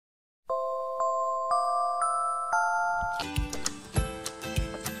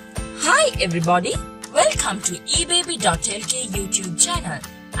Hi everybody, welcome to ebaby.lk YouTube channel.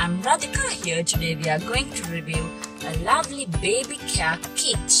 I'm Radhika here. Today we are going to review a lovely baby care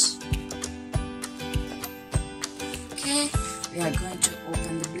kit. Okay, we are going to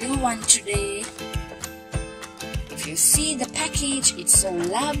open the blue one today. If you see the package, it's so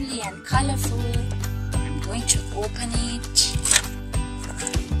lovely and colorful. I'm going to open it.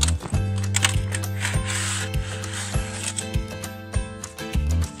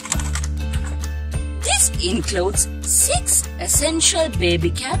 This includes 6 essential baby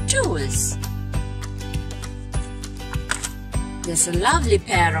care tools. There's a lovely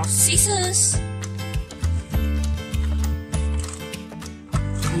pair of scissors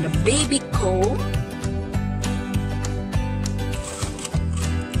and a baby comb,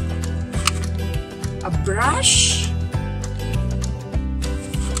 a brush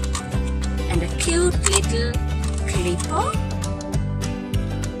and a cute little clipper,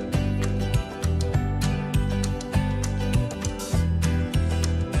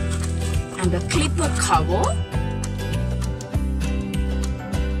 and a clipper cover,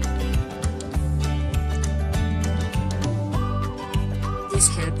 this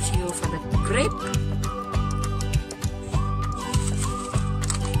helps you for the grip,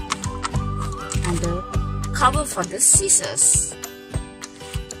 and the cover for the scissors.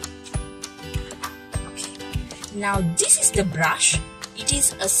 Okay, now this is the brush. It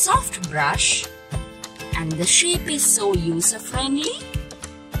is a soft brush and the shape is so user friendly.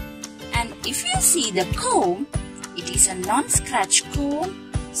 And if you see the comb, it is a non-scratch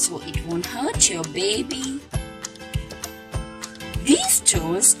comb, so it won't hurt your baby. These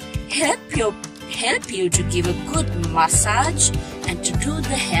tools help you to give a good massage and to do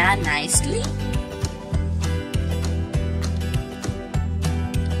the hair nicely.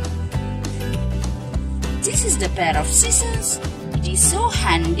 This is the pair of scissors. It is so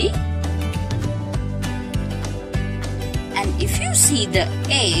handy. And if you see the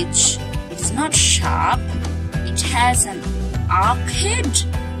edge, it is not sharp. It has an arc head,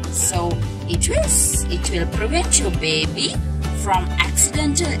 so it will prevent your baby from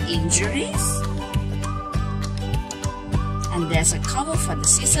accidental injuries. And there's a cover for the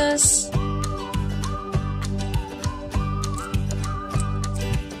scissors.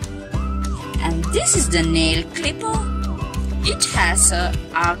 And this is the nail clipper. It has an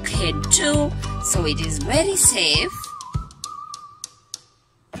arc head too, so it is very safe.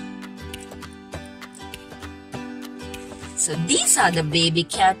 So these are the baby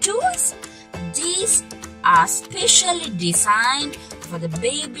care tools. These are specially designed for the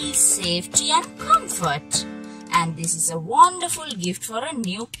baby's safety and comfort. And this is a wonderful gift for a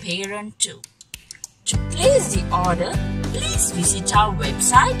new parent too. To place the order, please visit our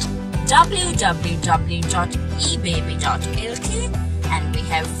website www.ebaby.lk, and we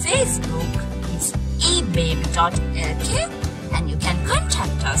have Facebook, it's ebaby.lk, and you can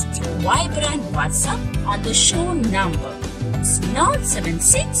contact us through Viber and WhatsApp on the show number. It's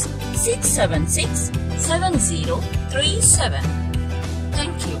 076 676 7037.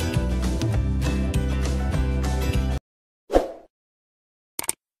 Thank you.